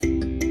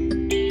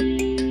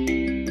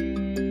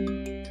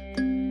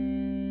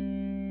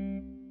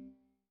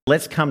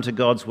Let's come to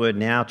God's word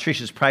now. Trish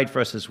has prayed for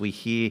us as we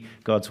hear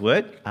God's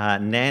word.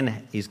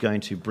 Nan is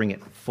going to bring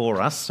it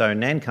for us. So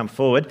Nan, come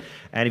forward.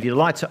 And if you'd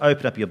like to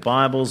open up your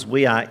Bibles,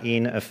 we are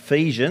in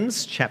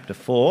Ephesians chapter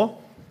 4.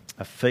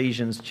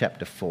 Ephesians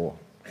chapter 4.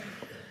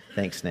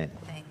 Thanks, Nan.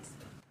 Thanks.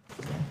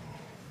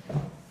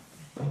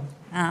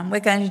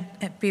 We're going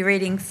to be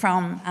reading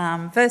from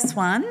verse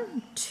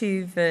 1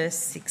 to verse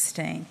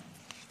 16.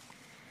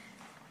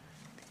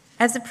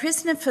 As a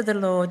prisoner for the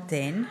Lord,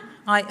 then,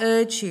 I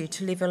urge you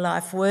to live a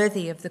life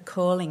worthy of the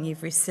calling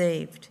you've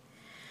received.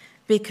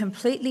 Be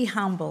completely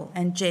humble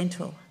and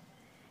gentle.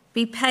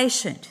 Be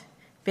patient,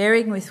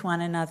 bearing with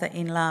one another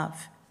in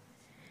love.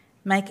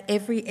 Make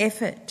every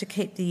effort to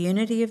keep the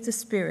unity of the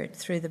Spirit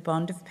through the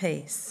bond of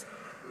peace.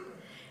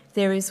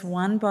 There is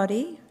one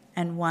body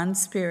and one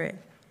Spirit,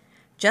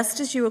 just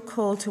as you were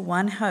called to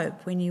one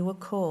hope when you were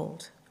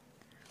called.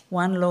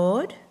 One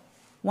Lord,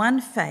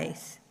 one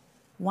faith,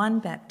 one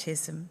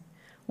baptism,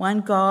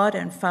 one God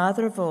and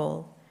Father of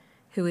all,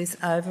 who is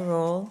over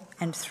all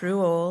and through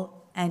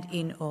all and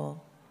in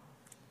all.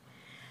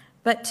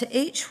 But to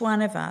each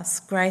one of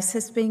us grace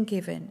has been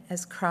given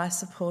as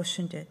Christ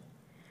apportioned it.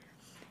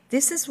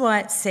 This is why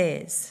it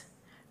says,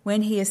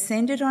 when he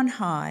ascended on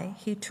high,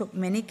 he took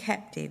many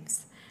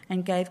captives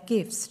and gave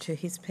gifts to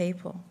his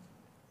people.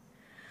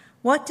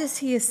 What does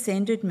he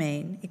ascended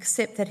mean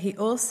except that he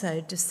also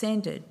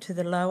descended to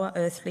the lower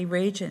earthly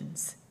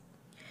regions?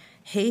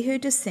 He who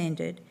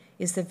descended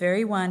is the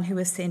very one who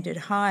ascended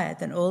higher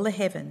than all the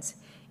heavens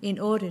in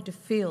order to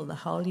fill the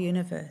whole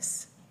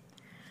universe.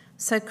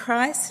 So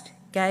Christ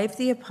gave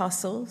the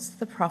apostles,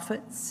 the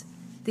prophets,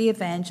 the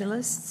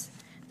evangelists,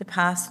 the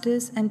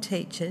pastors and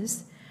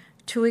teachers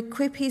to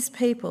equip his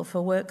people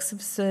for works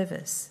of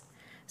service,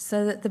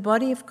 so that the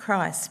body of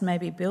Christ may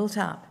be built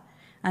up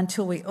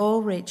until we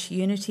all reach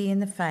unity in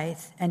the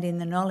faith and in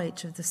the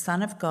knowledge of the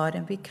Son of God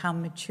and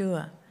become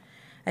mature,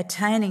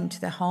 attaining to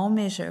the whole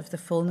measure of the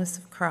fullness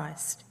of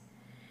Christ.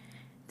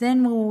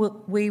 Then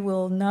we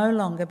will no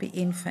longer be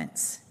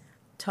infants,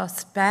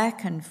 tossed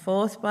back and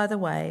forth by the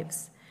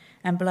waves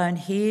and blown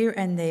here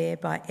and there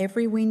by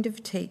every wind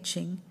of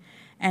teaching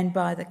and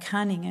by the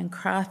cunning and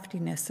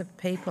craftiness of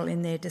people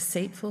in their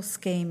deceitful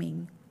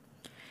scheming.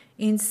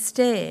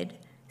 Instead,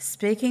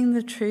 speaking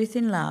the truth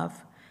in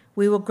love,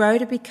 we will grow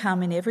to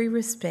become in every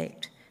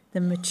respect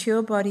the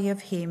mature body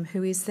of him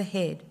who is the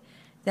head,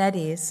 that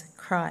is,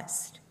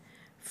 Christ.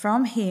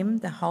 From him,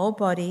 the whole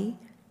body,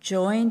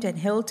 joined and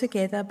held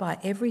together by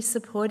every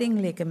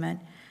supporting ligament,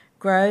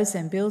 grows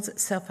and builds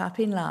itself up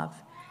in love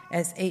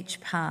as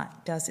each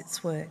part does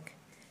its work.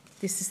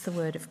 This is the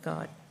word of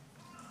God.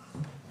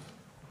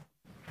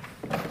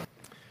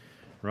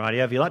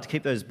 Rightio, if you'd like to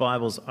keep those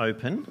Bibles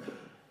open,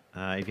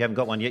 if you haven't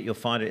got one yet, you'll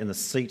find it in the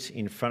seat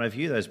in front of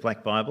you, those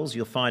black Bibles.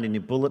 You'll find in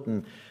your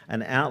bulletin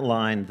an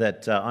outline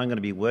that I'm going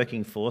to be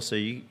working for, so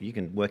you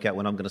can work out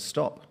when I'm going to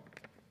stop.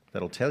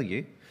 That'll tell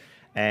you.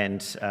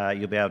 And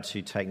you'll be able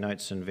to take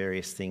notes on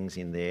various things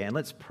in there. And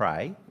let's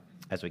pray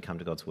as we come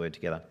to God's word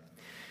together.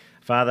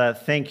 Father,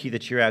 thank you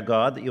that you're our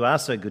God, that you are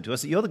so good to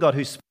us, that you're the God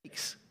who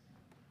speaks.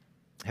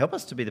 Help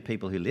us to be the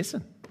people who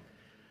listen.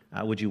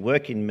 Would you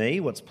work in me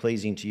what's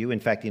pleasing to you, in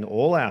fact, in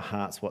all our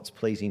hearts what's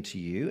pleasing to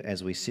you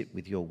as we sit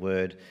with your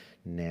word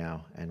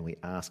now, and we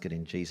ask it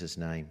in Jesus'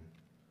 name.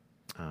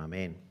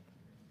 Amen.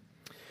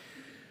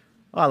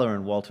 Isla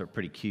and Walter are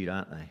pretty cute,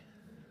 aren't they?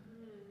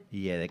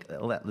 Yeah,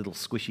 all that little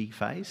squishy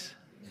face.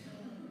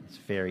 It's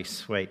very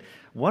sweet.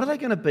 What are they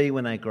going to be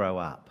when they grow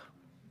up?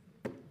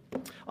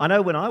 I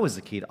know when I was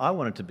a kid, I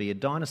wanted to be a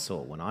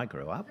dinosaur when I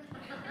grew up.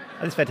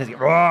 It's fantastic.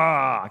 Roar!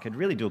 I could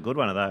really do a good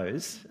one of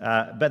those.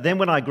 But then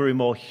when I grew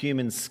more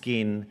human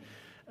skin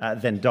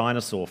than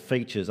dinosaur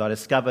features, I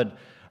discovered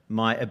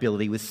my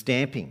ability with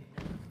stamping.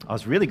 I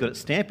was really good at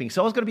stamping,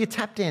 so I was going to be a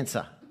tap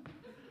dancer.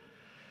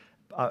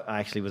 I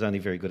actually was only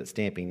very good at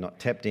stamping, not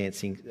tap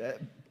dancing.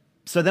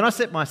 So then I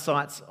set my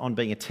sights on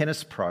being a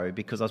tennis pro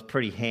because I was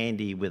pretty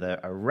handy with a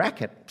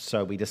racket,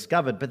 so we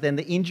discovered. But then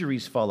the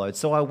injuries followed,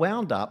 so I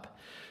wound up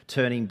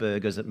turning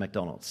burgers at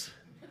McDonald's.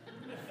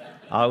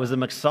 I was a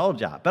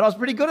McSoldier, but I was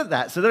pretty good at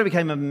that. So then I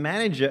became a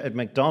manager at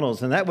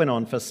McDonald's, and that went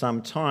on for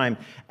some time.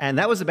 And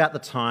that was about the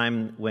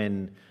time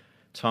when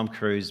Tom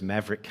Cruise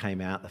Maverick came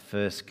out, the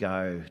first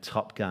go,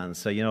 Top Gun.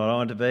 So you know what I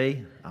wanted to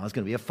be? I was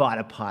going to be a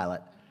fighter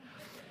pilot.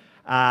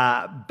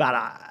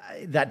 But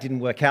that didn't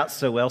work out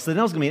so well. So then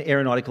I was going to be an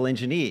aeronautical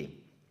engineer.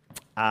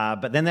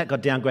 But then that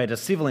got downgraded to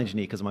civil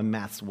engineer because my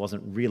maths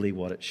wasn't really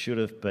what it should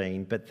have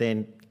been. But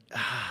then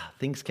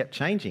things kept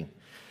changing.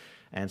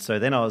 And so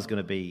then I was going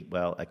to be,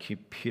 a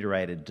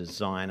computer-aided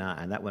designer,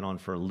 and that went on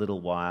for a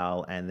little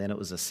while. And then it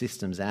was a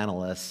systems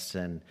analyst.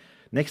 And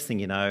next thing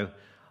you know,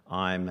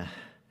 I'm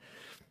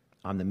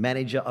the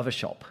manager of a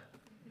shop.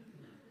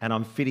 And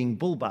I'm fitting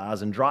bull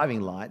bars and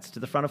driving lights to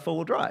the front of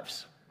four-wheel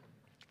drives.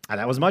 And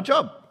that was my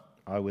job.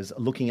 I was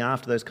looking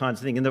after those kinds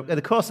of things. In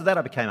the course of that,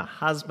 I became a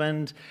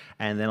husband,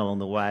 and then along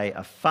the way,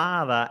 a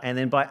father. And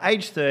then by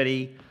age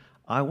 30,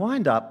 I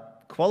wind up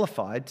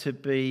qualified to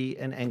be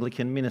an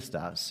Anglican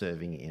minister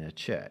serving in a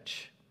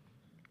church.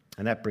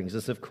 And that brings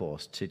us, of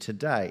course, to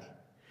today.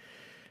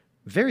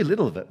 very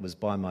little of it was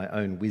by my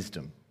own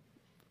wisdom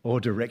or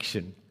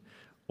direction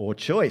or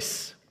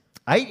choice.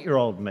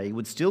 8-year-old me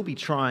would still be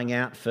trying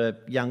out for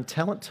Young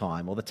Talent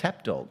Time or the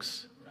Tap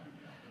Dogs.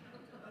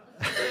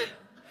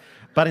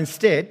 But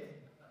instead,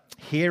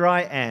 here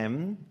I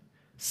am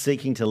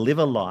seeking to live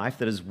a life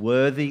that is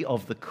worthy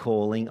of the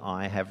calling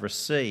I have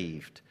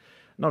received.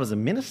 Not as a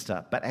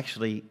minister, but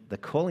actually the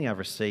calling I've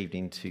received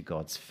into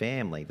God's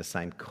family, the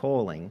same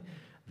calling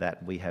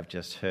that we have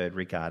just heard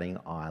regarding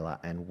Isla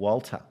and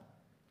Walter,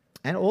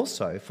 and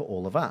also for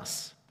all of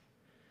us.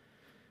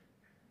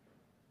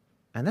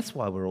 And that's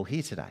why we're all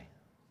here today.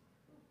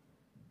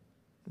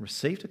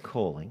 Received a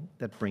calling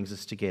that brings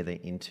us together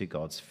into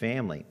God's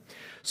family.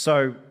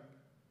 So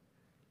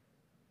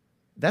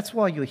that's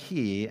why you're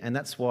here, and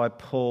that's why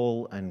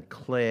Paul and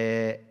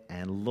Claire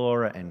and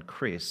Laura and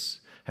Chris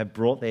have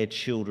brought their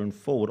children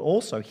forward,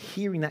 also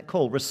hearing that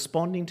call,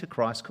 responding to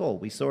Christ's call.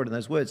 We saw it in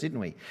those words, didn't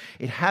we?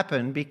 It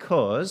happened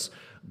because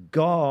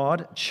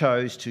God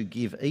chose to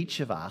give each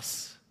of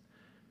us,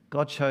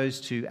 God chose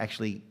to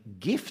actually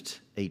gift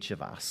each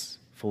of us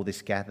for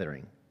this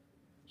gathering.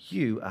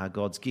 You are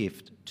God's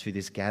gift to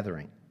this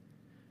gathering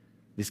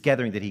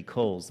that he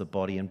calls the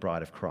body and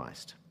bride of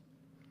Christ.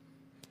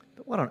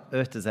 But what on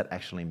earth does that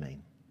actually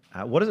mean?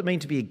 What does it mean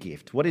to be a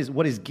gift? What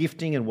is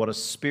gifting, and what are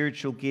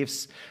spiritual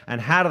gifts, and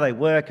how do they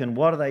work, and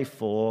what are they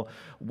for?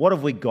 What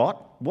have we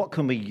got? What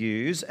can we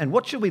use? And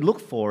what should we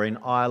look for in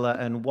Isla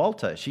and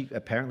Walter? She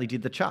apparently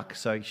did the chuck,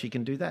 so she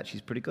can do that.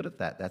 She's pretty good at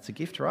that. That's a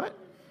gift, right?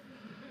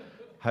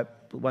 Hope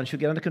one should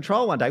get under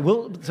control one day.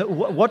 Well, so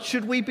what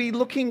should we be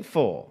looking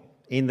for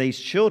in these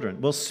children?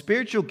 Well,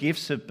 spiritual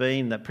gifts have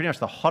been pretty much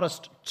the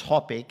hottest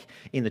topic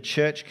in the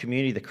church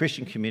community, the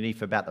Christian community,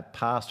 for about the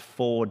past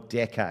 4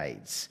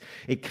 decades.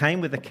 It came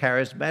with the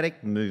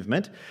charismatic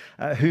movement,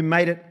 who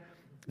made it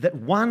that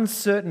one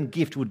certain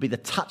gift would be the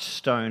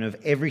touchstone of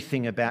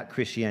everything about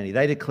Christianity.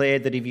 They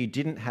declared that if you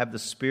didn't have the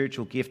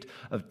spiritual gift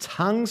of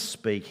tongue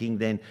speaking,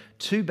 then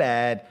too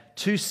bad,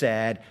 too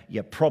sad,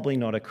 you're probably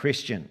not a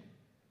Christian.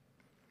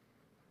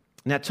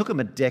 Now, it took them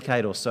a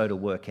decade or so to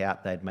work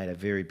out they'd made a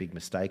very big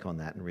mistake on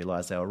that and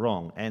realised they were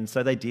wrong. And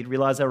so they did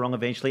realise they were wrong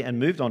eventually and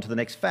moved on to the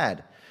next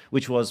fad,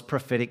 which was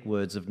prophetic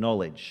words of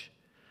knowledge.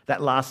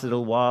 That lasted a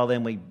little while,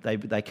 then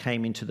they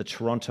came into the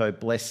Toronto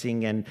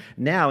blessing, and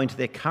now into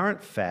their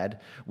current fad,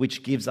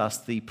 which gives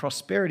us the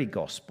prosperity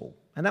gospel.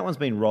 And that one's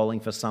been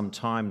rolling for some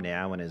time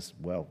now and is,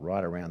 well,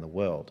 right around the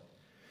world.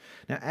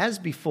 Now, as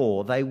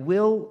before, they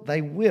will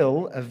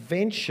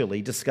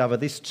eventually discover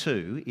this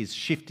too is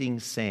shifting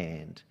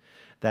sand,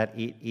 that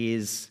it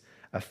is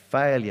a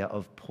failure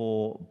of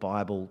poor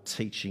Bible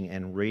teaching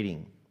and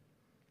reading.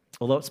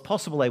 Although it's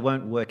possible they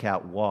won't work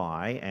out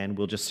why, and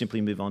we'll just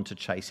simply move on to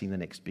chasing the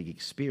next big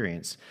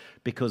experience,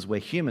 because we're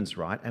humans,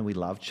 right, and we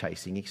love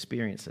chasing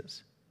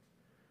experiences.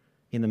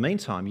 In the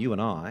meantime, you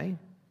and I,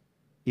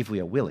 if we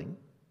are willing,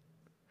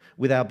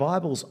 with our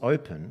Bibles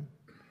open,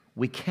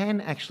 we can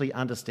actually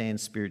understand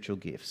spiritual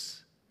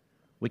gifts.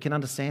 We can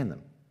understand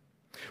them.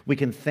 We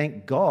can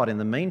thank God in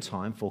the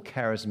meantime for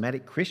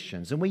charismatic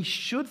Christians, and we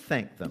should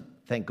thank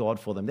God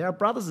for them. They are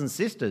brothers and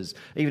sisters,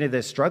 even if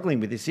they're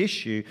struggling with this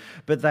issue,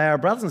 but they are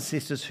brothers and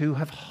sisters who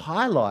have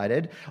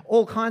highlighted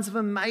all kinds of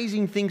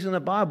amazing things in the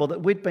Bible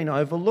that we'd been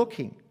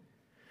overlooking.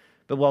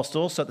 But whilst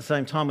also at the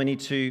same time we need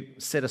to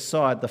set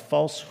aside the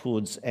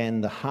falsehoods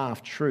and the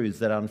half-truths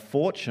that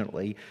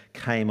unfortunately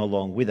came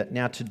along with it.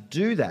 Now, to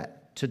do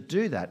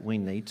that, we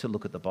need to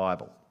look at the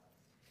Bible.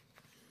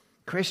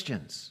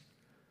 Christians,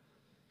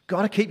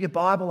 got to keep your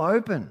Bible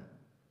open.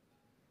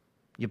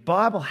 Your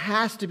Bible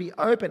has to be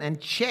open and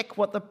check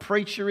what the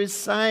preacher is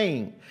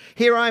saying.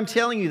 Here I am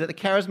telling you that the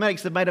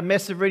charismatics have made a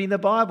mess of reading the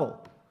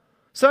Bible.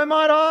 So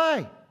might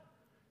I.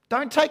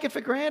 Don't take it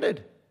for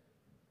granted.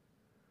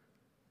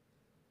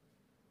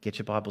 Get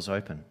your Bibles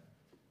open.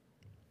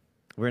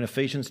 We're in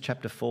Ephesians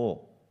chapter 4.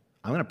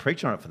 I'm going to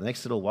preach on it for the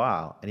next little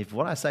while, and if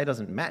what I say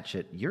doesn't match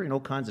it, you're in all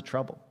kinds of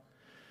trouble.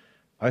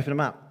 Open them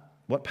up.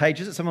 What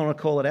page is it? Someone want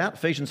to call it out?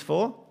 Ephesians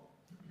 4?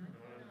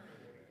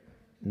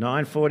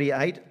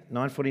 948,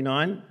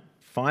 949,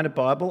 find a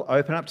Bible,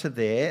 open up to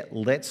there.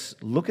 Let's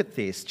look at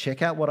this.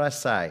 Check out what I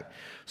say.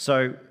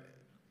 So,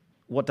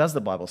 what does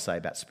the Bible say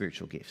about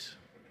spiritual gifts?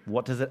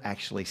 What does it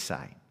actually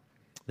say?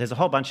 There's a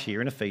whole bunch here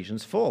in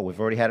Ephesians 4. We've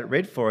already had it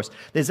read for us.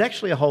 There's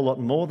actually a whole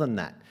lot more than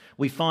that.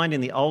 We find in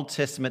the Old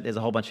Testament there's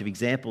a whole bunch of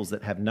examples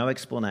that have no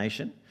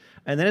explanation.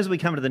 And then as we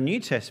come to the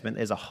New Testament,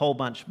 there's a whole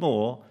bunch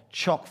more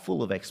chock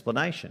full of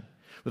explanation.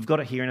 We've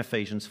got it here in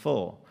Ephesians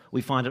 4.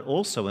 We find it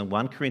also in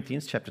 1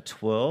 Corinthians chapter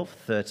 12,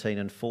 13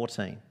 and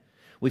 14.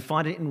 We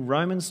find it in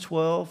Romans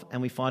 12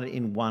 and we find it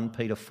in 1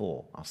 Peter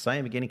 4. I'll say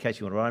them again in case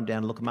you want to write them down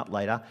and look them up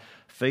later.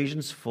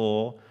 Ephesians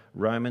 4,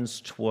 Romans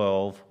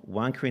 12,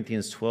 1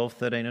 Corinthians 12,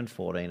 13 and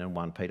 14 and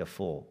 1 Peter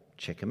 4.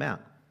 Check them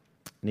out.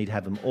 We need to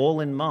have them all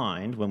in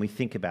mind when we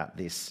think about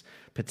this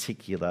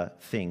particular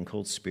thing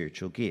called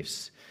spiritual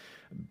gifts.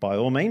 By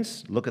all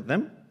means, look at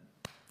them.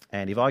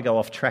 And if I go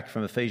off track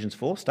from Ephesians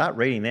 4, start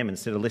reading them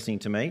instead of listening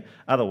to me.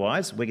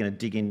 Otherwise, we're going to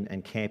dig in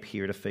and camp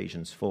here at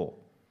Ephesians 4.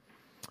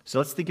 So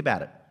let's think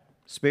about it.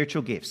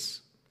 Spiritual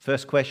gifts.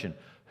 First question,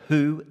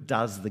 who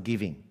does the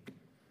giving?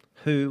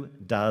 Who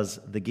does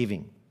the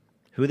giving?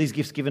 Who are these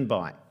gifts given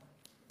by?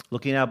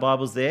 Looking at our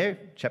Bibles there,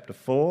 chapter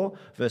 4,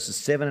 verses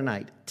 7 and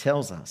 8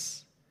 tells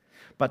us,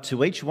 "But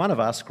to each one of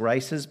us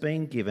grace has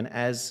been given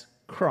as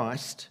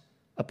Christ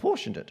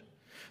apportioned it.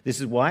 This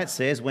is why it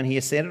says, when he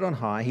ascended on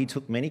high, he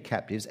took many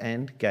captives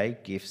and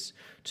gave gifts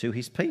to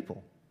his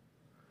people."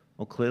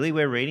 Well, clearly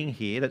we're reading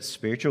here that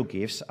spiritual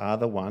gifts are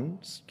the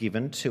ones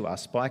given to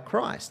us by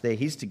Christ. They're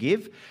his to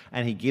give,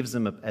 and he gives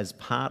them as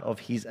part of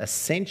his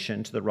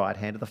ascension to the right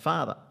hand of the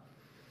Father.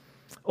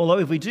 Although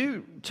if we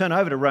do turn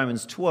over to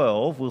Romans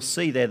 12, we'll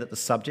see there that the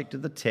subject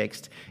of the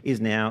text is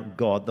now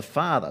God the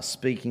Father.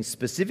 Speaking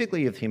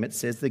specifically of him, it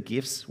says the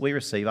gifts we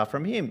receive are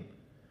from him.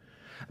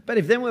 But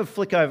if then we'll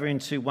flick over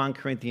into 1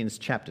 Corinthians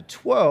chapter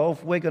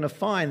 12, we're going to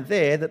find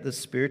there that the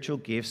spiritual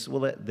gifts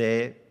will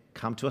there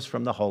come to us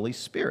from the Holy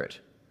Spirit.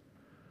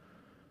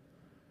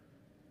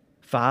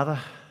 Father,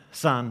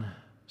 Son,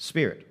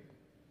 Spirit.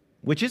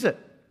 Which is it?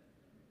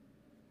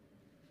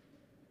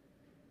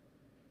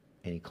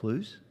 Any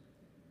clues?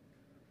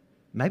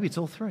 Maybe it's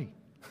all three.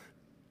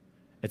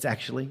 It's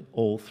actually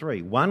all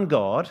three. One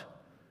God,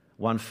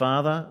 one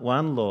Father,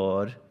 one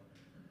Lord,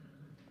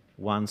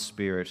 one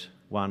Spirit,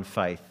 one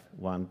faith,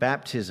 one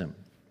baptism.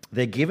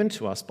 They're given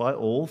to us by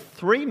all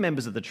three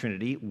members of the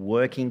Trinity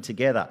working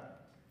together.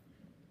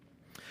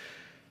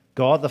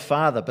 God the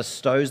Father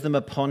bestows them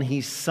upon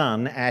his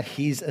Son at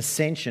his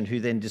ascension, who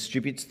then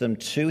distributes them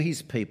to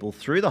his people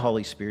through the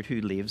Holy Spirit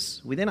who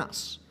lives within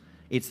us.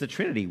 It's the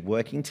Trinity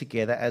working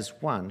together as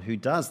one who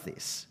does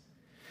this.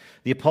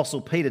 The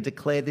Apostle Peter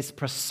declared this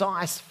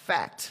precise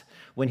fact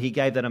when he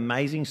gave that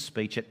amazing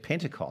speech at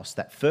Pentecost.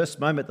 That first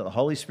moment that the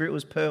Holy Spirit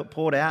was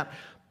poured out,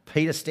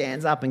 Peter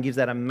stands up and gives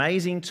that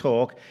amazing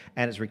talk,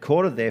 and it's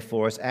recorded there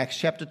for us. Acts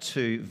chapter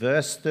 2,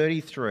 verse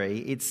 33,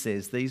 it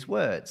says these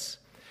words,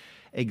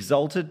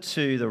 "Exalted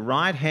to the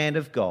right hand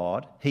of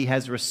God, he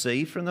has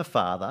received from the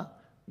Father,"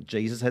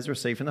 Jesus has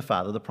received from the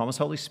Father, the promised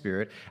Holy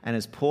Spirit, and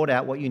has poured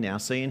out what you now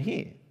see and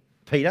hear.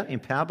 Peter,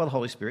 empowered by the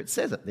Holy Spirit,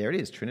 says it. There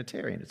it is,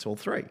 Trinitarian. It's all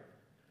three.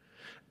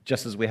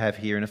 Just as we have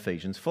here in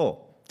Ephesians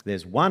 4.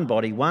 There's one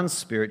body, one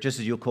Spirit, just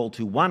as you're called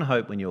to one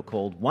hope when you're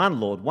called, one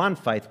Lord, one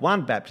faith,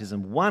 one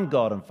baptism, one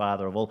God and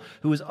Father of all,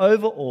 who is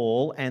over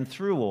all and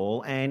through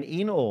all and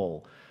in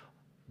all.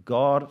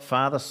 God,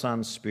 Father,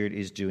 Son, Spirit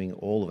is doing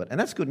all of it. And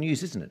that's good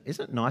news, isn't it?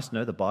 Isn't it nice to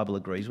know the Bible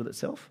agrees with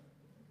itself?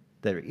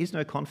 There is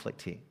no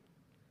conflict here.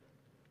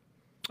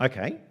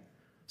 Okay,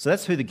 so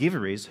that's who the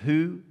giver is.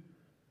 Who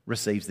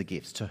receives the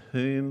gifts? To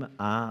whom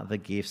are the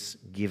gifts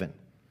given?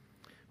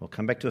 We'll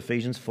come back to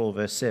Ephesians 4,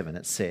 verse 7.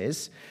 It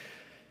says,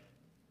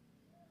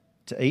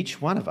 "To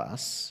each one of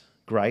us,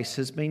 grace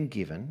has been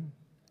given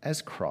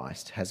as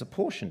Christ has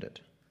apportioned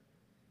it."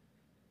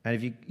 And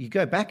if you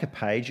go back a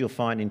page, you'll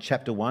find in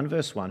chapter 1,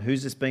 verse 1,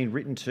 who's this been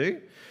written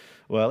to?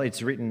 Well,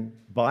 it's written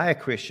by a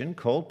Christian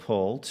called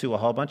Paul to a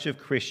whole bunch of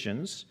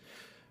Christians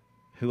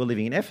who are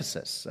living in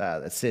Ephesus.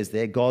 It says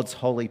there, God's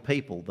holy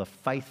people, the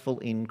faithful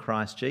in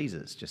Christ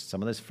Jesus. Just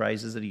some of those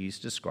phrases that are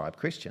used to describe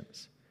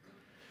Christians.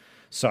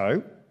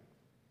 So,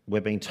 we're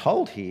being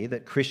told here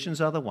that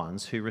Christians are the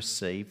ones who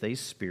receive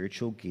these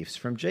spiritual gifts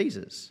from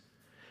Jesus,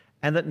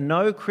 and that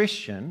no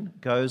Christian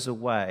goes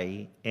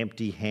away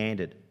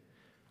empty-handed.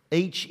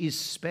 Each is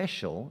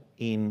special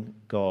in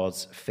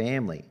God's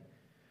family.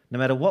 No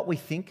matter what we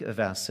think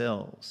of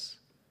ourselves,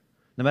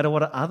 no matter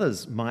what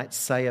others might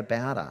say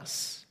about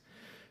us,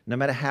 no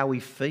matter how we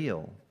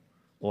feel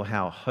or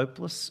how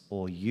hopeless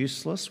or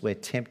useless we're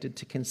tempted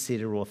to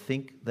consider or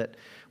think that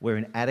we're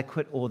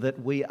inadequate or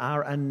that we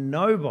are a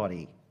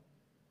nobody,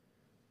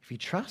 if you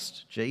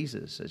trust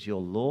Jesus as your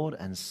Lord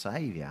and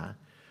Saviour,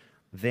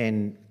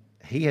 then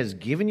he has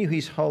given you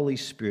his Holy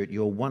Spirit.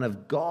 You're one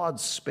of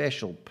God's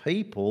special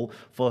people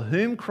for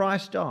whom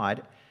Christ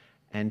died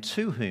and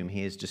to whom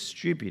he has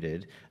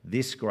distributed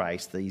this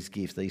grace, these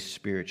gifts, these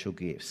spiritual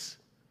gifts.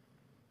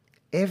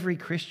 Every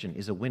Christian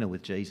is a winner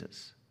with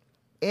Jesus.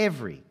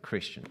 Every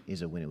Christian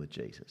is a winner with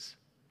Jesus.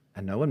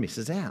 And no one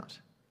misses out.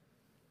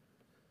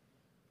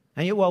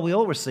 And yet while we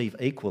all receive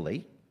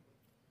equally,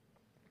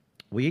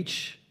 we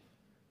each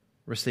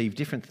receive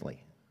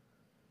differently.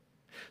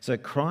 So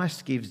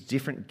Christ gives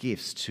different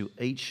gifts to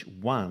each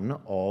one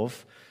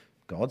of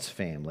God's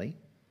family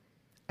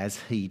as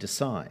he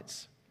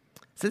decides.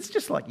 So it's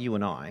just like you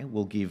and I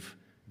will give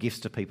gifts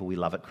to people we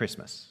love at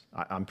Christmas.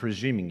 I'm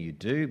presuming you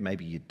do,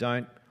 maybe you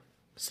don't.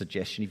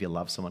 Suggestion, if you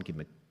love someone, give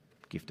them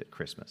a gift at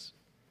Christmas.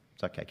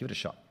 It's okay, give it a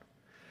shot.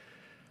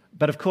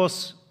 But of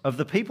course, of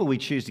the people we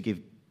choose to give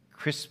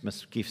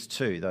Christmas gifts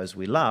to, those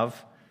we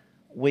love,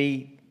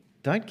 we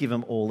don't give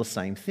them all the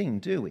same thing,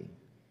 do we?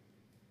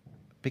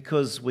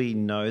 Because we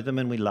know them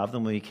and we love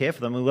them and we care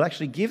for them, and we'll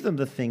actually give them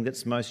the thing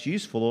that's most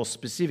useful or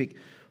specific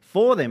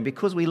for them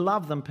because we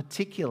love them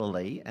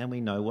particularly and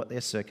we know what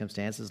their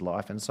circumstances,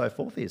 life and so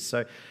forth is.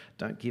 So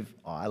don't give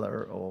Isla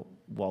or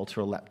Walter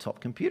a laptop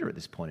computer at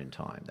this point in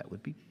time. That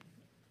would be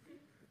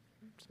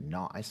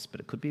nice, but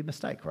it could be a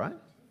mistake, right?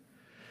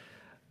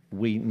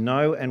 We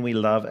know and we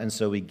love, and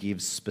so we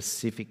give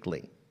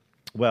specifically.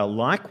 Well,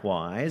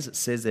 likewise, it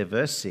says there,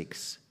 verse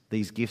 6,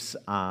 these gifts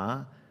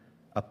are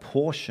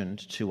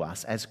apportioned to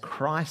us as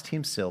Christ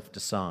himself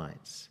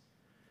decides.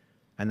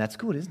 And that's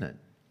good, isn't it?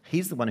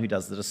 He's the one who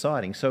does the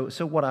deciding. So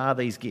what are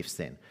these gifts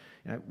then?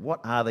 What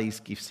are these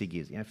gifts he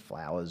gives?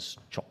 Flowers,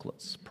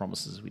 chocolates,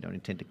 promises we don't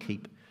intend to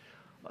keep.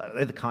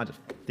 They're the kind of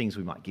things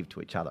we might give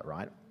to each other,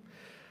 right?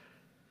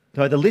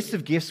 So the list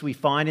of gifts we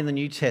find in the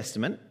New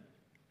Testament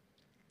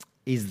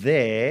is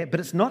there, but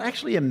it's not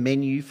actually a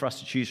menu for us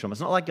to choose from.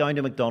 It's not like going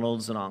to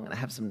McDonald's and I'm going to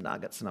have some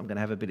nuggets and I'm going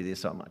to have a bit of this,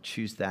 so I might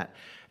choose that.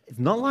 It's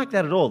not like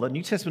that at all. The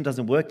New Testament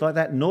doesn't work like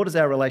that, nor does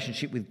our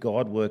relationship with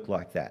God work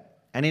like that.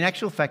 And in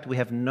actual fact, we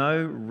have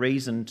no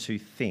reason to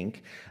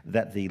think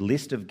that the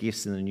list of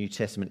gifts in the New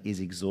Testament is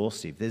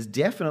exhaustive. There's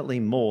definitely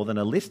more than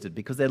are listed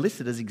because they're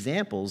listed as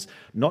examples,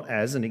 not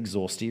as an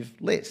exhaustive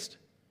list.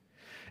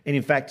 And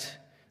in fact,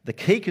 the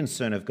key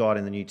concern of God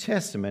in the New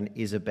Testament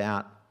is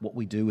about what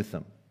we do with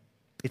them.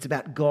 It's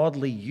about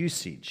godly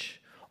usage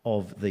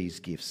of these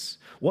gifts,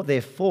 what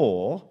they're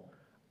for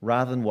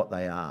rather than what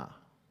they are.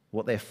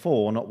 What they're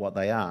for, not what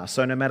they are.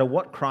 So no matter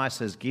what Christ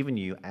has given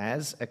you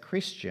as a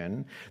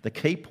Christian, the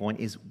key point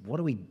is what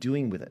are we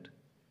doing with it?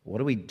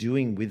 What are we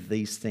doing with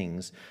these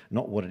things,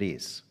 not what it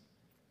is?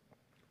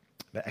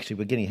 But actually,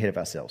 we're getting ahead of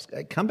ourselves.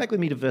 Come back with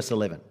me to verse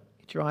 11.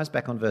 Get your eyes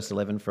back on verse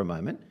 11 for a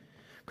moment,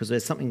 because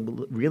there's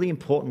something really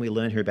important we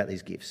learn here about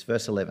these gifts.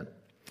 Verse 11.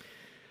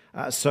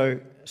 So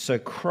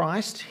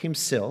Christ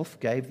himself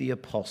gave the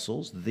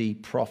apostles, the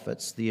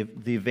prophets, the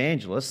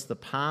evangelists, the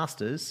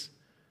pastors,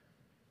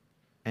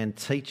 and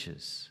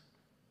teachers.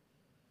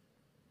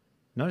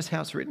 Notice how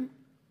it's written.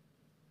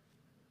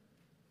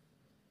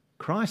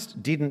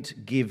 Christ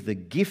didn't give the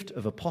gift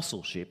of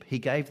apostleship, he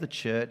gave the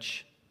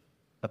church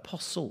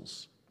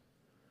apostles.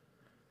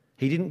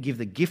 He didn't give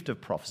the gift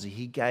of prophecy,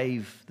 he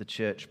gave the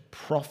church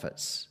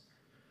prophets.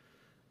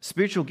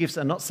 Spiritual gifts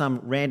are not some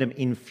random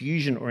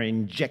infusion or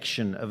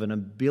injection of an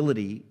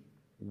ability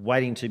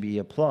waiting to be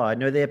applied.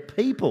 No, they're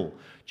people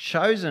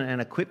chosen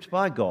and equipped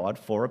by God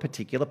for a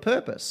particular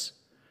purpose,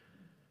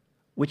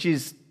 which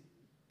is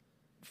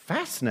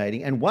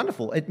fascinating and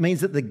wonderful. It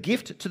means that the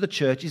gift to the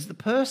church is the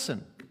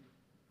person,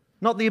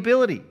 not the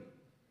ability.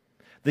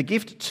 The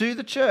gift to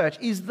the church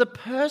is the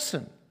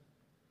person,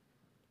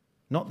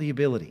 not the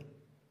ability.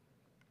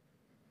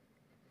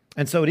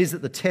 And so it is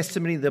that the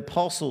testimony of the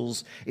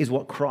apostles is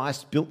what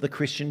Christ built the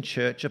Christian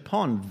church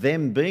upon,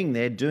 them being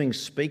there, doing,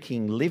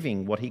 speaking,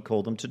 living what he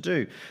called them to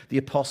do. The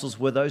apostles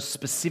were those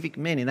specific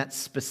men in that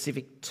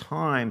specific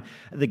time.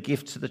 The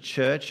gift to the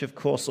church, of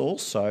course,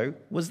 also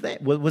was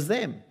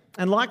them.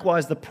 And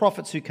likewise, the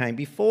prophets who came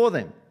before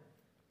them.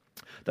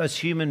 Those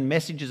human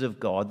messengers of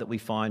God that we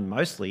find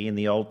mostly in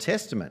the Old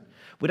Testament.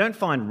 We don't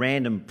find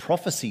random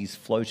prophecies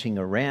floating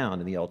around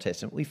in the Old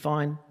Testament. We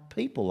find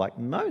people like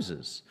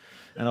Moses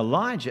and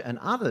Elijah and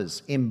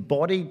others,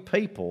 embodied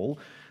people,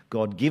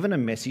 God given a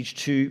message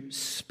to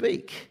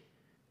speak.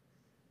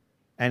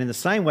 And in the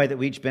same way that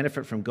we each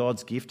benefit from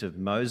God's gift of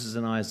Moses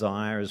and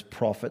Isaiah as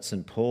prophets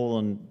and Paul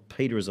and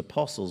Peter as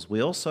apostles,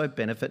 we also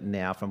benefit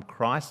now from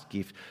Christ's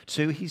gift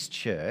to his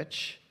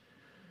church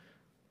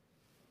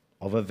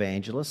of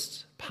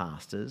evangelists,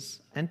 pastors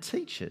and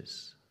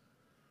teachers,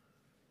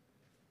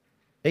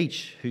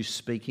 each who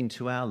speak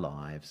into our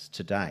lives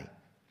today.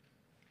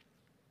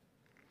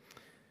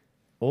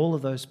 All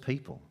of those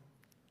people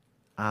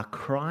are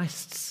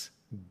Christ's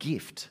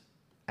gift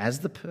as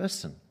the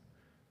person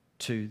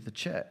to the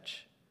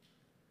church,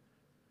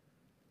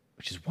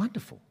 which is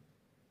wonderful.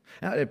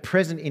 Now,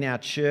 present in our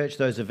church,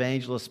 those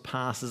evangelists,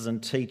 pastors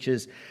and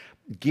teachers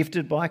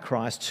gifted by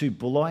Christ to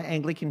Bulli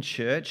Anglican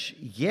Church.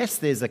 Yes,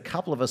 there's a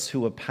couple of us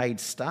who are paid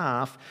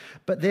staff,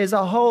 but there's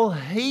a whole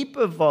heap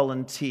of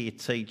volunteer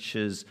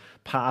teachers,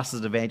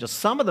 pastors, evangelists.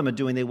 Some of them are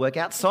doing their work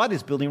outside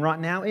this building right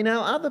now in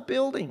our other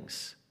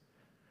buildings.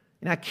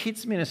 In our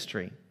kids'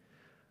 ministry,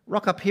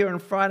 rock up here on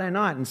Friday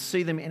night and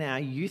see them in our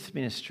youth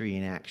ministry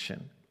in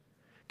action.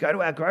 Go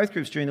to our growth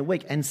groups during the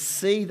week and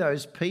see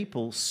those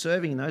people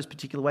serving in those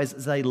particular ways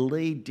as they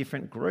lead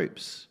different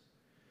groups.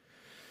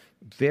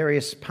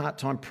 Various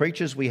part-time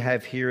preachers we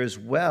have here as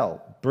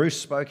well. Bruce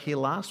spoke here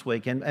last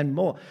week and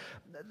more.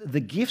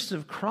 The gifts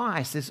of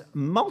Christ, there's a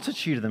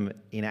multitude of them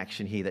in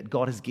action here that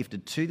God has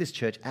gifted to this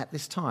church at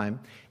this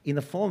time in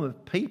the form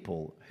of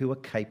people who are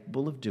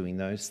capable of doing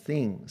those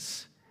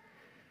things.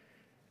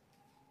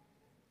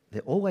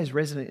 They're always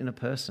resident in a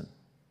person.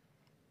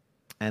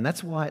 And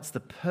that's why it's the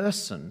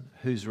person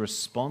who's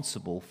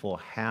responsible for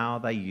how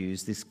they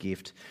use this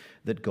gift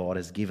that God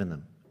has given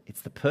them.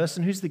 It's the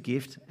person who's the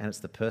gift, and it's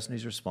the person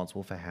who's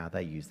responsible for how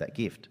they use that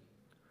gift.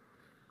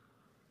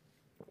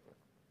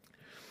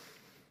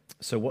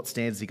 So what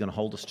standards is he going to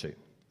hold us to?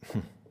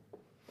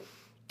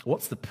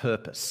 What's the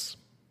purpose?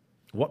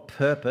 What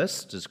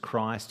purpose does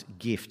Christ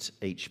gift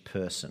each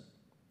person?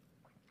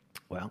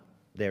 Well,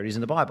 there it is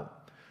in the Bible.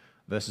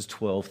 Verses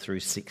 12 through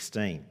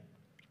 16.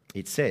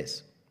 It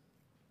says,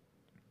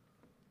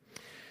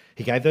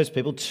 he gave those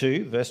people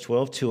to, verse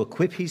 12, to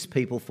equip his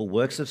people for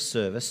works of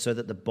service so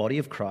that the body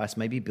of Christ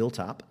may be built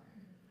up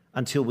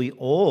until we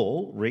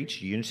all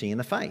reach unity in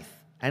the faith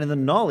and in the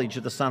knowledge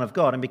of the Son of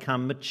God and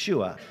become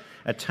mature,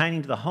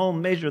 attaining to the whole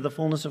measure of the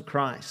fullness of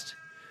Christ.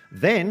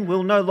 Then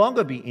we'll no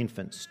longer be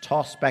infants,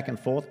 tossed back and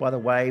forth by the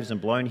waves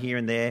and blown here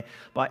and there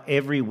by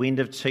every wind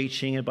of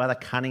teaching and by the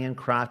cunning and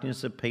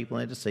craftiness of people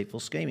and deceitful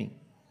scheming.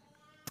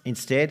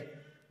 Instead,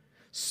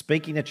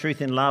 speaking the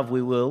truth in love,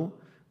 we will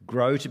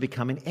grow to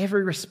become in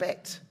every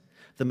respect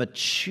the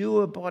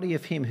mature body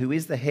of him who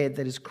is the head,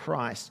 that is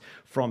Christ.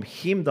 From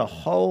him the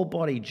whole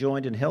body,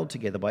 joined and held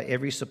together by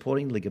every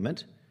supporting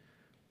ligament,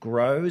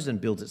 grows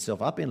and builds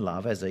itself up in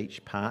love as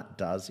each part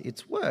does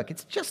its work.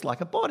 It's just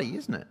like a body,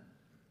 isn't it?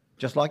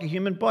 Just like a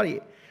human body.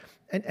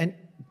 And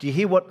do you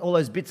hear what all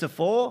those bits are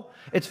for?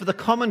 It's for the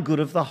common good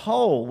of the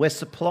whole. We're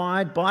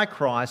supplied by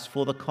Christ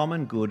for the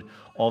common good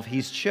of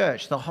his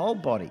church, the whole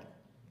body,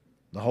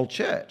 the whole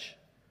church.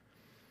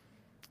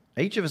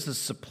 Each of us is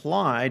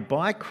supplied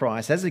by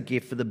Christ as a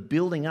gift for the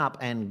building up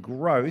and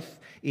growth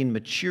in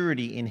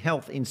maturity, in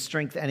health, in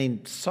strength, and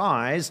in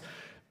size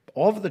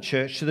of the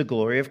church to the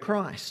glory of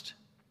Christ.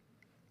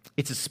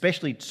 It's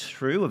especially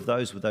true of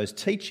those with those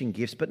teaching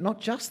gifts, but not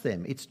just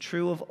them. It's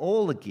true of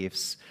all the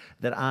gifts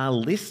that are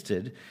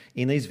listed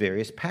in these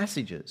various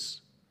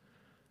passages.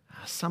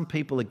 Some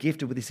people are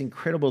gifted with this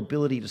incredible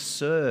ability to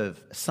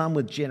serve, some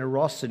with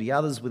generosity,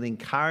 others with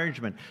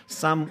encouragement,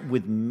 some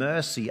with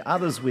mercy,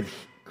 others with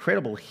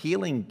incredible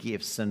healing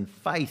gifts and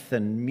faith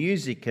and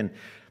music and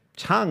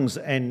tongues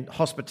and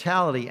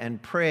hospitality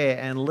and prayer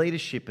and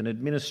leadership and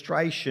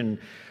administration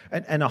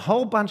and a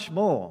whole bunch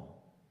more.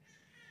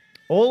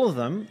 All of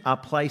them are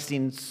placed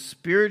in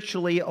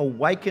spiritually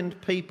awakened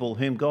people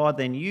whom God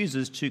then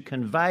uses to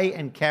convey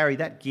and carry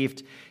that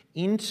gift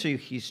into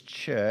his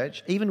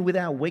church, even with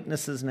our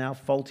weaknesses and our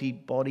faulty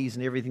bodies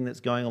and everything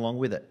that's going along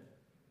with it.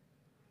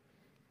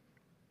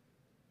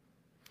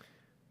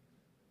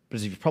 But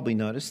as you've probably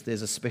noticed,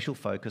 there's a special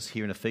focus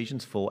here in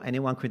Ephesians 4 and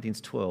in 1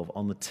 Corinthians 12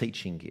 on the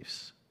teaching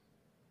gifts.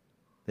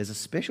 There's a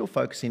special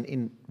focus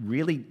in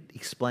really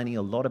explaining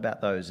a lot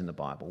about those in the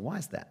Bible. Why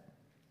is that?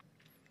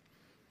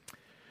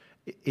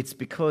 It's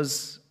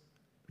because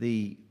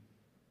the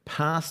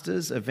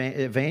pastors,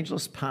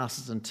 evangelists,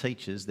 pastors and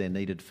teachers, they're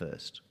needed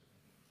first.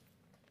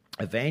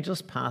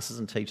 Evangelists, pastors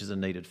and teachers are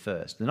needed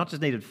first. They're not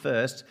just needed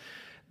first,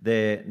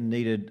 they're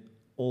needed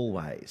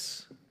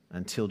always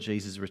until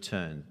Jesus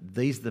returns.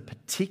 These are the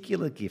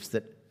particular gifts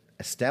that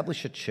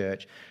establish a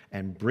church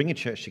and bring a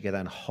church together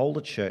and hold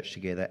a church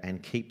together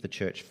and keep the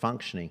church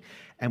functioning.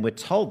 And we're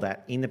told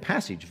that in the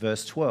passage,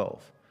 verse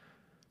 12.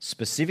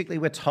 Specifically,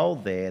 we're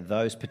told there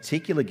those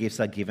particular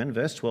gifts are given,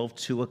 verse 12,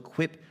 to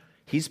equip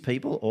his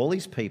people, all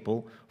his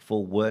people,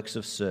 for works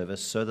of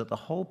service so that the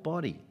whole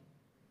body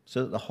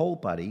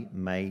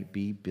may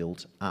be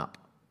built up.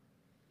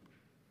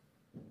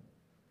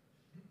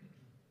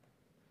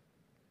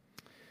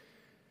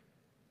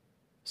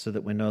 So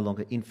that we're no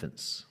longer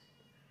infants,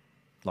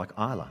 like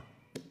Isla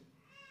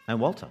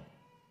and Walter.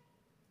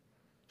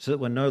 So that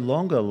we're no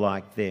longer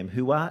like them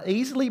who are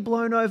easily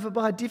blown over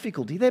by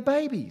difficulty. They're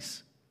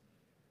babies.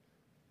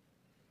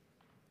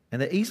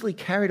 And they're easily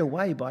carried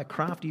away by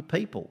crafty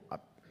people.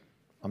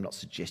 I'm not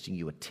suggesting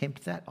you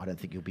attempt that. I don't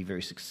think you'll be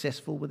very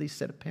successful with this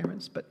set of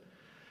parents, but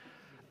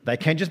they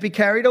can just be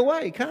carried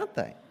away, can't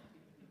they?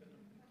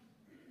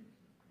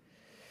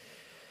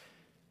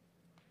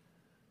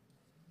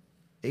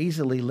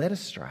 Easily led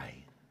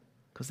astray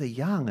because they're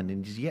young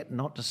and is yet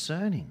not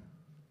discerning.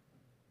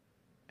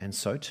 And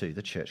so too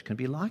the church can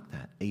be like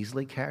that,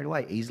 easily carried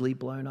away, easily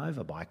blown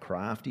over by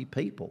crafty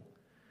people,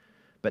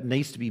 but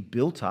needs to be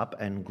built up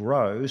and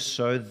grow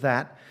so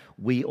that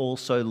we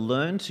also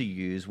learn to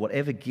use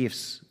whatever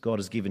gifts God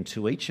has given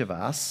to each of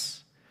us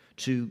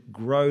to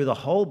grow the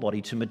whole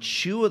body, to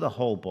mature the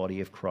whole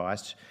body of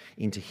Christ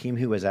into him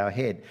who is our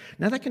head.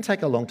 Now, that can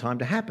take a long time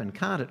to happen,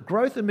 can't it?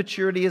 Growth and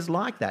maturity is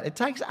like that. It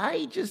takes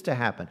ages to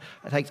happen.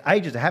 It takes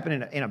ages to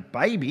happen in a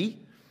baby.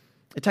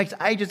 It takes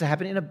ages to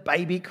happen in a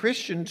baby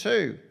Christian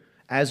too,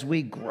 as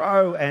we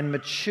grow and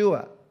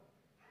mature.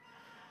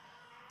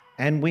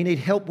 And we need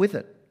help with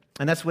it.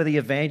 And that's where the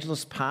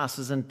evangelists,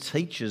 pastors and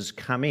teachers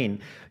come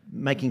in,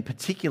 making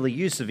particular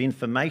use of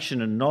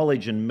information and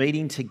knowledge and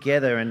meeting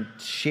together and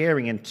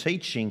sharing and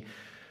teaching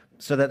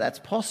so that that's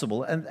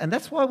possible. And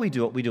that's why we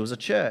do what we do as a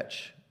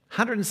church.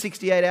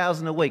 168 hours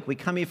in a week. We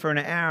come here for an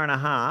hour and a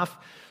half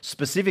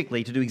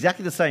specifically to do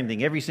exactly the same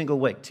thing every single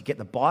week, to get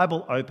the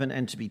Bible open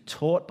and to be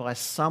taught by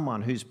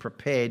someone who's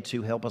prepared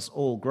to help us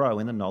all grow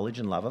in the knowledge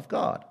and love of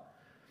God.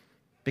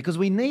 Because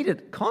we need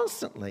it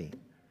constantly.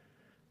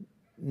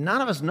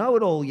 None of us know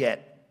it all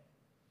yet.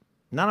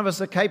 None of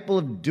us are capable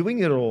of doing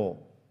it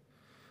all.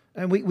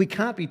 And we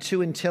can't be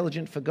too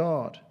intelligent for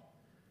God.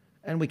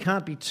 And we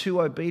can't be too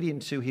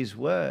obedient to his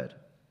word.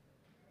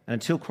 And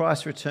until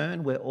Christ's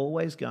return, we're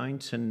always going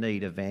to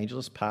need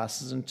evangelists,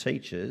 pastors and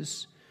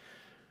teachers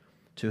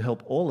to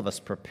help all of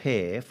us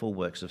prepare for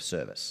works of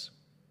service.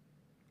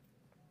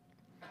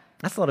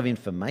 That's a lot of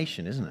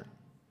information, isn't it?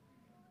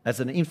 That's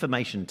an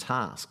information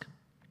task.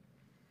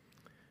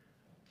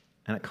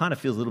 And it kind of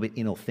feels a little bit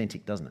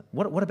inauthentic, doesn't it?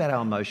 What about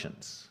our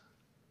emotions?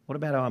 What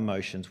about our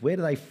emotions? Where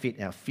do they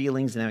fit? Our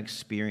feelings and our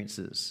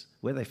experiences,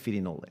 where do they fit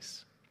in all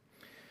this?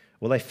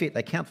 Well,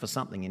 they count for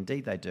something.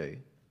 Indeed, they do.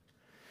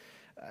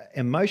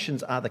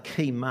 Emotions are the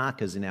key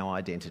markers in our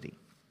identity.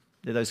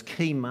 They're those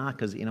key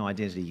markers in our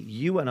identity.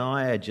 You and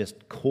I are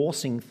just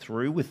coursing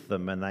through with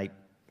them, and they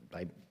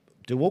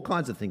do all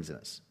kinds of things in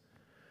us.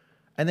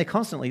 And they're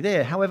constantly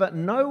there. However,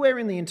 nowhere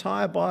in the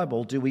entire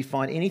Bible do we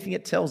find anything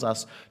that tells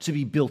us to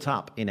be built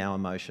up in our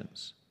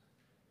emotions,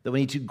 that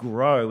we need to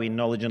grow in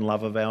knowledge and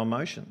love of our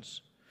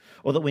emotions,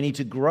 or that we need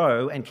to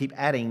grow and keep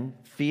adding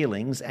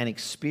feelings and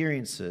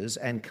experiences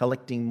and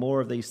collecting more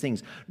of these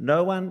things.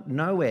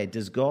 Nowhere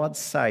does God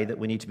say that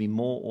we need to be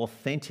more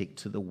authentic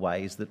to the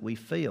ways that we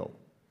feel.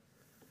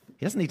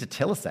 He doesn't need to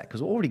tell us that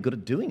because we're already good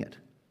at doing it.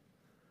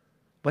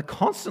 We're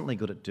constantly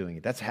good at doing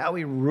it. That's how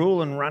we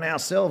rule and run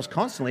ourselves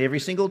constantly every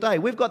single day.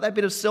 We've got that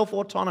bit of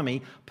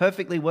self-autonomy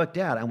perfectly worked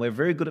out, and we're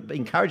very good at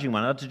encouraging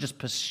one another to just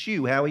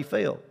pursue how we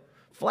feel,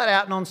 flat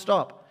out,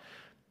 non-stop.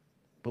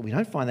 But we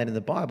don't find that in the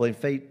Bible. In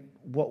fact,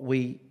 what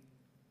we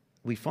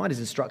find is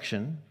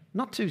instruction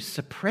not to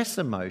suppress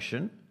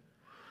emotion,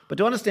 but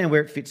to understand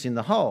where it fits in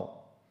the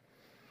whole.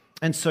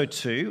 And so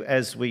too,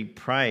 as we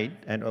prayed,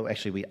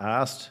 we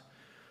asked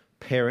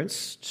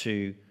parents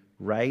to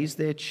raise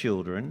their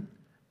children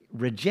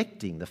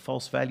rejecting the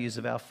false values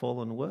of our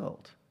fallen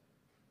world,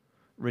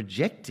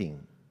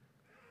 rejecting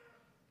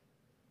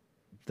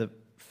the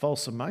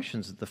false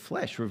emotions of the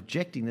flesh,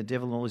 rejecting the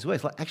devil and all his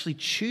ways, like actually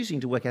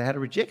choosing to work out how to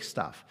reject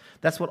stuff.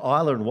 That's what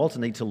Isla and Walter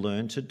need to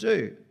learn to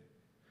do.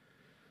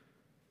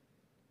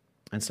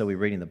 And so we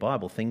read in the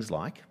Bible things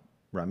like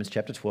Romans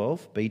chapter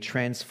 12, be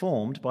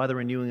transformed by the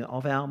renewing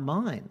of our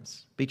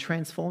minds. Be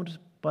transformed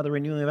by the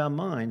renewing of our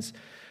minds.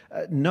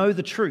 Know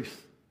the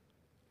truth.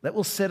 That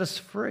will set us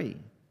free.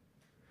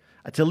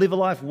 To live a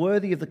life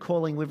worthy of the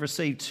calling we've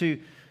received, to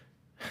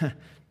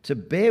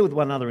bear with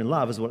one another in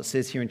love is what it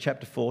says here in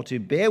chapter 4, to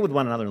bear with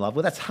one another in love.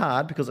 Well, that's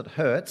hard because it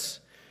hurts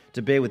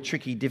to bear with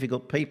tricky,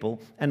 difficult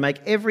people, and make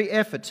every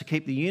effort to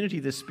keep the unity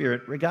of the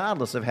Spirit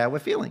regardless of how we're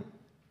feeling.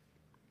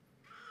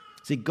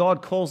 See,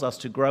 God calls us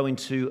to grow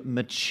into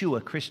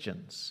mature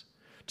Christians,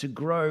 to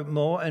grow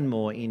more and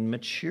more in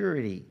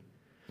maturity,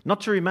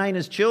 not to remain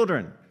as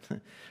children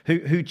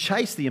who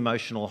chase the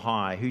emotional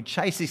high, who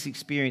chase this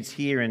experience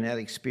here and that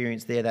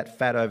experience there, that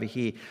fat over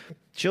here.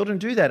 Children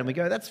do that and we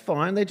go, that's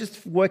fine, they're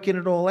just working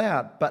it all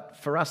out. But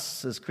for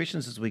us as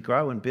Christians, as we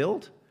grow and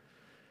build,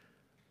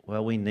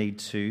 well, we need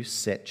to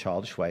set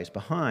childish ways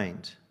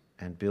behind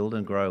and build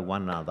and grow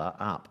one another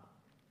up.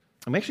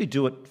 And we actually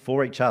do it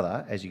for each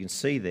other. As you can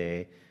see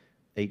there,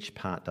 each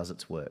part does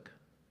its work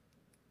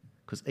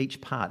because each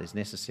part is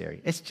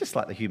necessary. It's just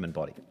like the human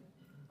body.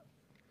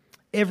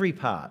 Every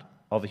part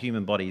of a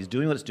human body is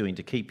doing what it's doing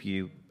to keep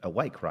you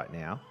awake right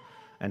now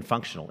and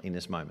functional in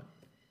this moment.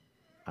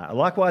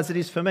 Likewise, it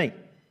is for me.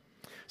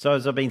 So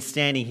as I've been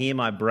standing here,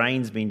 my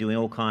brain's been doing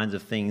all kinds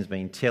of things,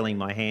 been telling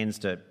my hands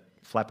to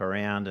flap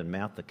around and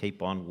mouth to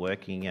keep on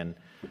working, and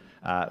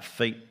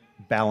feet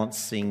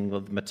balancing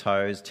with my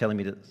toes, telling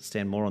me to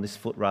stand more on this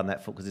foot rather than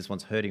that foot because this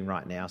one's hurting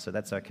right now, so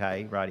that's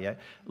okay, radio.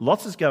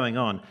 Lots is going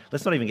on.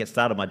 Let's not even get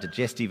started on my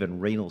digestive and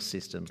renal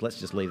systems. Let's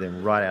just leave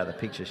them right out of the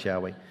picture,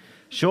 shall we?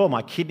 Sure,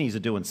 my kidneys are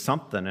doing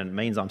something and it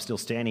means I'm still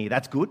standing here.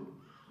 That's good.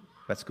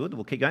 That's good.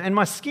 We'll keep going. And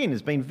my skin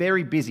has been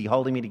very busy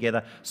holding me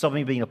together, stopping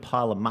me being a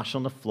pile of mush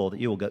on the floor that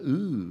you will go,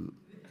 ooh.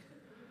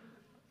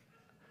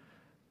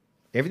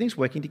 Everything's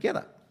working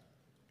together.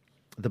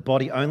 The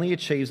body only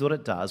achieves what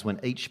it does when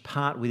each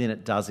part within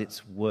it does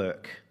its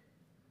work.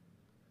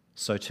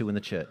 So too in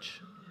the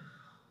church.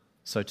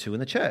 So too in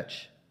the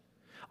church.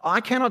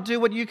 I cannot do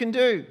what you can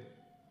do.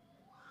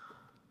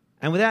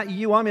 And without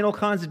you, I'm in all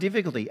kinds of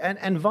difficulty.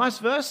 And vice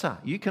versa.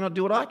 You cannot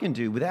do what I can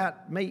do.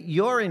 Without me,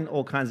 you're in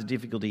all kinds of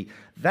difficulty.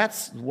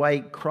 That's the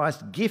way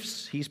Christ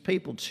gifts his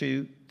people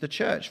to the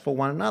church for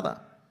one another.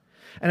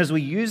 And as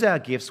we use our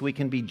gifts, we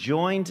can be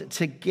joined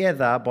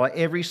together by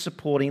every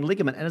supporting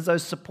ligament. And as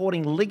those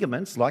supporting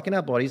ligaments, like in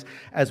our bodies,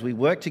 as we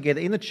work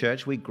together in the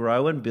church, we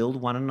grow and build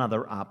one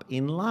another up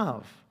in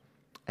love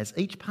as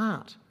each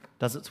part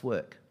does its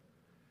work.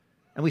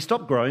 And we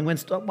stop growing when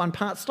one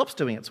part stops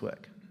doing its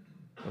work.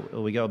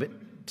 Or we go a bit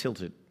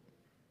tilted.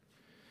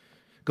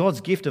 God's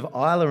gift of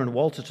Isla and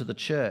Walter to the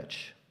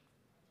church.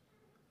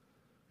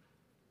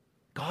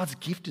 God's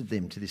gifted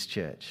them to this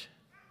church.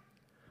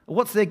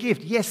 What's their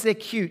gift? Yes, they're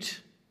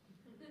cute.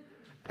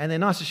 And they're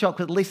nice to shop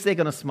because at least they're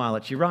going to smile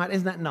at you, right?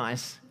 Isn't that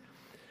nice?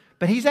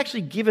 But he's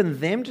actually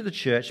given them to the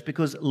church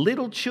because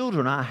little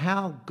children are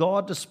how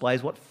God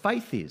displays what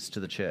faith is to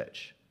the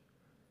church.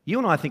 You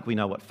and I think we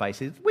know what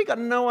faith is. We've got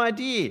no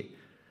idea.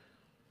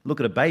 Look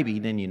at a baby,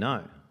 then you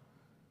know.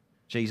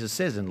 Jesus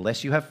says,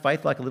 unless you have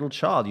faith like a little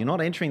child, you're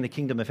not entering the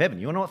kingdom of heaven.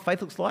 You want to know what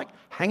faith looks like?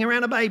 Hang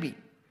around a baby,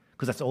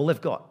 because that's all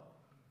they've got.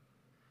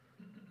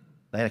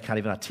 They can't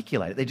even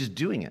articulate it. They're just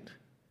doing it.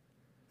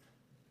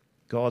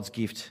 God's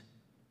gift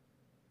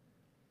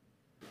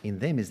in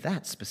them is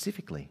that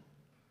specifically.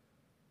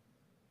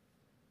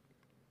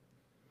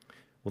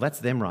 Well, that's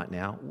them right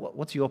now.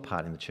 What's your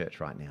part in the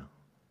church right now?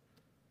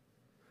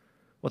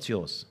 What's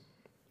yours?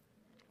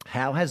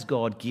 How has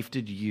God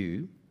gifted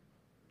you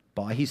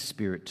by his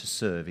Spirit to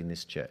serve in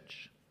this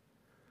church?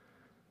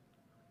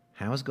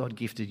 How has God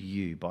gifted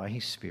you by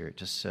his Spirit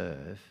to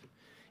serve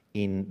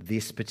in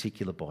this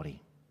particular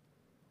body?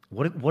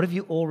 What have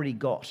you already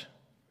got?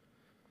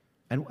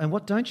 And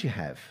what don't you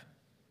have?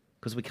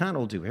 Because we can't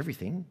all do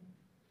everything.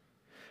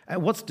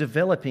 And what's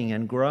developing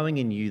and growing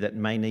in you that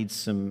may need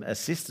some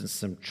assistance,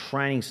 some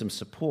training, some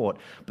support,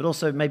 but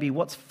also maybe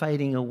what's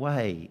fading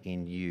away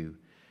in you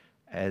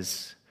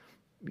as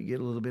you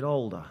get a little bit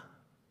older,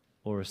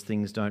 or as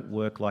things don't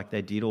work like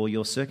they did, or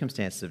your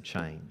circumstances have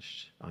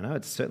changed. I know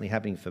it's certainly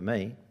happening for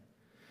me.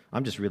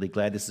 I'm just really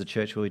glad this is a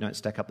church where we don't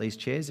stack up these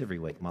chairs every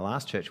week. My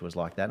last church was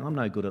like that, and I'm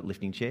no good at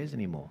lifting chairs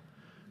anymore.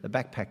 They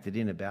backpacked it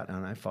in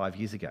about, 5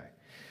 years ago.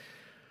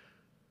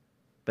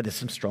 But there's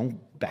some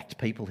strong-backed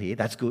people here.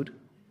 That's good.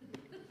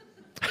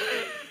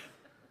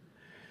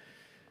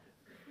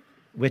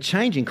 We're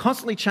changing,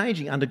 constantly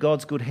changing under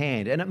God's good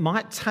hand, and it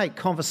might take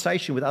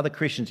conversation with other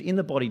Christians in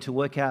the body to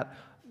work out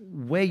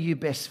where you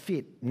best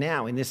fit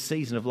now in this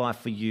season of life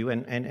for you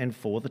and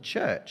for the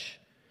church.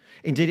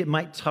 Indeed, it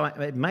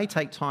may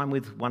take time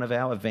with one of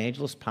our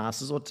evangelists,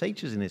 pastors or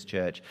teachers in this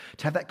church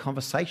to have that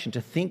conversation,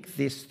 to think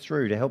this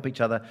through, to help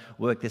each other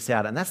work this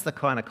out. And that's the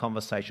kind of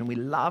conversation we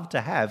love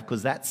to have,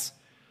 because that's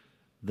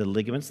the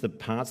ligaments, the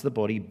parts of the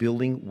body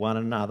building one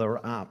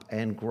another up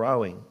and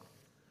growing.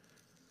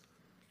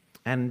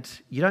 And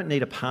you don't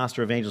need a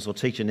pastor, evangelist or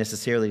teacher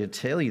necessarily to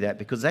tell you that,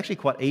 because it's actually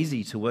quite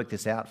easy to work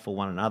this out for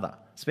one another.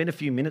 Spend a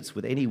few minutes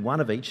with any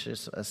one of each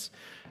of us,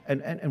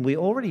 and we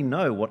already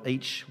know what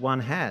each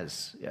one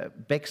has.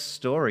 Beck's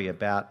story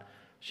about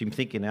she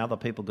thinking other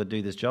people could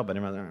do this job, and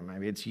everyone,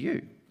 maybe it's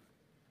you.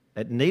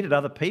 It needed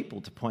other people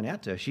to point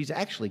out to her she's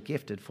actually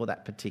gifted for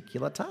that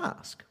particular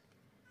task.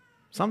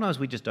 Sometimes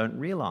we just don't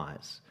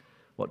realise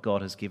what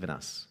God has given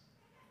us.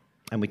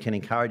 And we can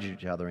encourage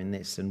each other in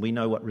this, and we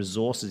know what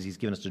resources he's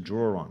given us to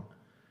draw on.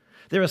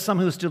 There are some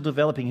who are still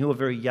developing, who are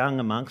very young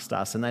amongst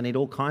us, and they need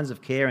all kinds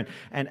of care,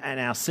 and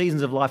our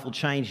seasons of life will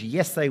change.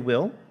 Yes, they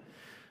will,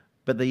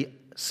 but the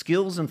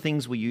skills and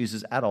things we use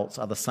as adults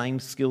are the same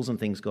skills and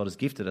things God has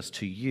gifted us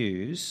to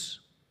use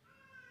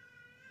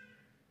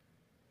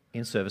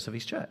in service of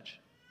his church.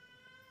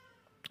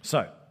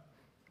 So,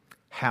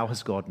 how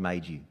has God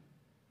made you?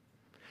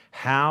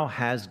 How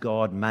has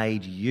God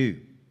made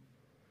you?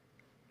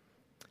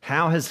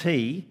 How has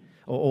he,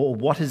 or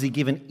what has he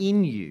given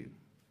in you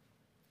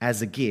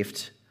as a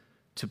gift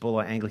to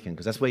Bulli Anglican?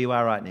 Because that's where you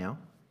are right now.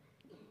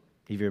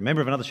 If you're a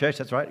member of another church,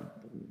 that's right.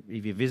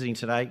 If you're visiting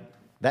today,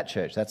 that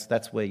church,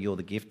 that's where you're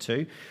the gift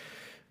to.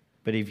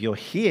 But if you're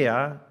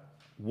here,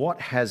 what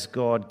has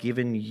God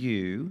given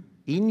you,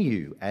 in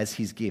you, as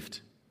his gift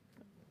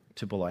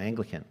to Bulli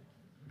Anglican?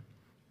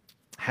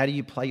 How do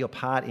you play your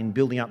part in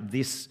building up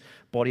this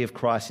body of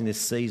Christ in this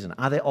season?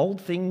 Are there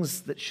old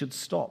things that should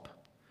stop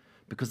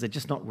because they're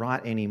just not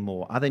right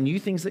anymore? Are there new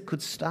things that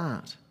could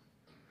start?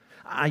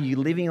 Are you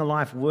living a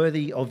life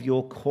worthy of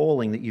your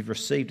calling that you've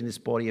received in this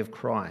body of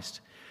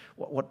Christ?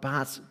 What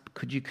parts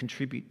could you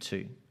contribute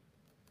to?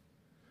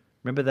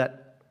 Remember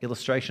that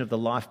illustration of the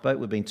lifeboat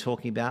we've been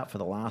talking about for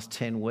the last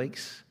 10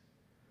 weeks?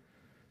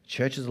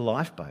 Church is a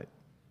lifeboat.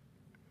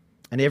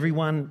 And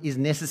everyone is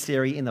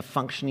necessary in the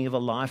functioning of a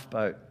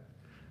lifeboat.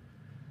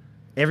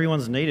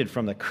 Everyone's needed,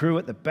 from the crew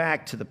at the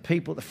back to the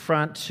people at the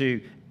front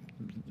to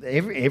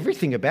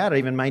everything about it,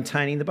 even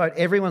maintaining the boat.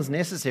 Everyone's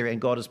necessary,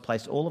 and God has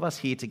placed all of us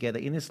here together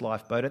in this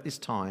lifeboat at this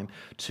time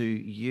to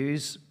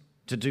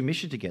do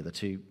mission together,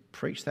 to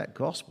preach that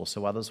gospel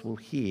so others will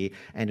hear,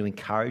 and to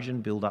encourage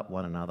and build up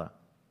one another.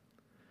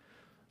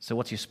 So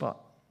what's your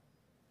spot?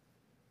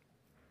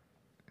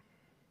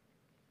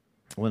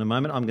 Well, in a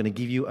moment, I'm going to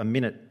give you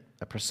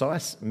a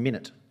precise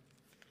minute,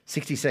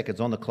 60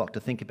 seconds on the clock to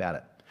think about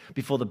it,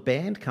 before the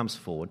band comes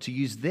forward to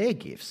use their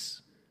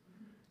gifts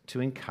to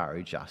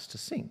encourage us to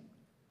sing.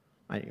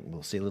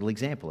 We'll see a little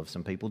example of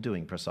some people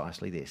doing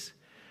precisely this.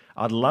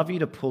 I'd love you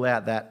to pull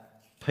out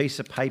that piece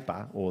of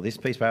paper, or this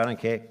piece of paper, I don't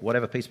care,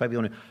 whatever piece of paper you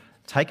want to.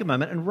 Take a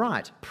moment and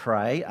write.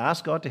 Pray,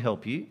 ask God to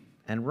help you,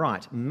 and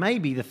write.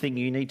 Maybe the thing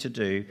you need to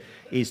do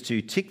is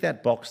to tick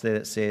that box there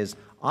that says,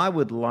 I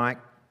would like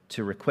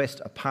to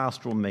request a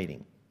pastoral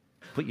meeting.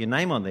 Put your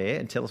name on there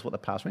and tell us what the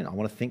pastoral meeting is. I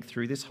want to think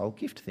through this whole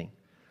gift thing.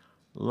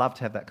 Love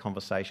to have that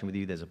conversation with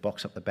you. There's a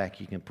box up the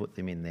back, you can put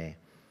them in there.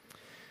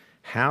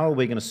 How are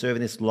we going to serve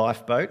in this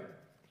lifeboat?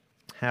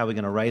 How are we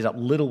going to raise up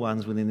little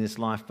ones within this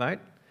lifeboat?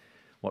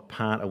 What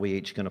part are we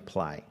each going to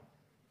play?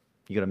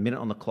 You've got a minute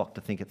on the clock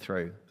to think it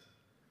through.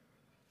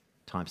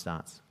 Time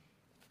starts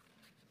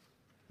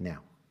now.